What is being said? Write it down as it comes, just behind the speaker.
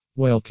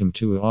Welcome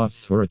to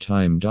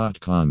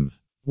authoritime.com.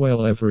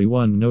 Well,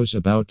 everyone knows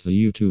about the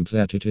YouTube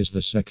that it is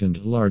the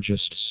second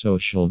largest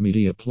social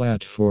media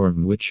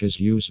platform which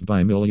is used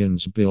by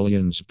millions,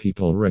 billions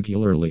people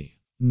regularly.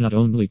 Not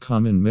only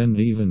common men,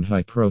 even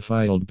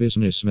high-profile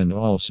businessmen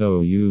also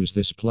use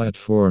this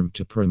platform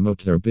to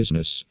promote their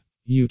business.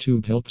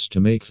 YouTube helps to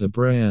make the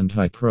brand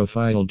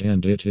high-profiled,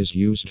 and it is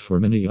used for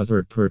many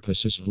other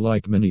purposes,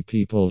 like many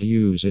people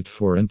use it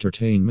for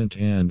entertainment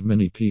and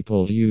many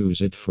people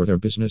use it for their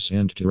business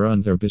and to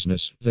run their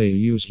business. They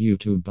use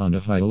YouTube on a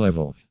high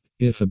level.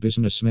 If a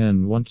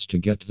businessman wants to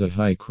get the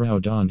high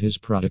crowd on his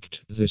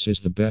product, this is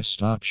the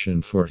best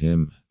option for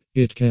him.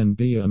 It can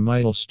be a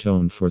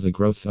milestone for the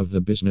growth of the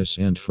business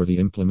and for the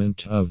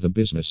implement of the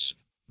business.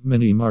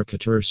 Many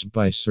marketers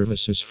buy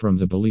services from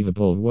the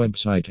Believable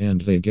website and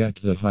they get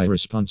the high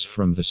response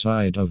from the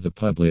side of the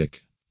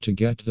public. To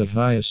get the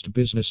highest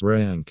business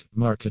rank,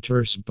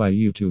 marketers buy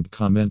YouTube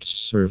comments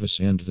service,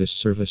 and this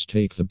service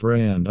take the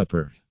brand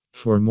upper.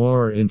 For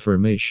more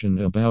information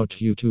about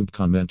YouTube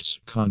comments,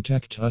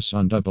 contact us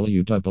on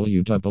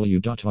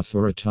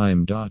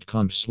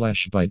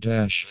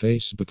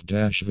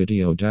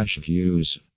www.authoritime.com/by-facebook-video-views.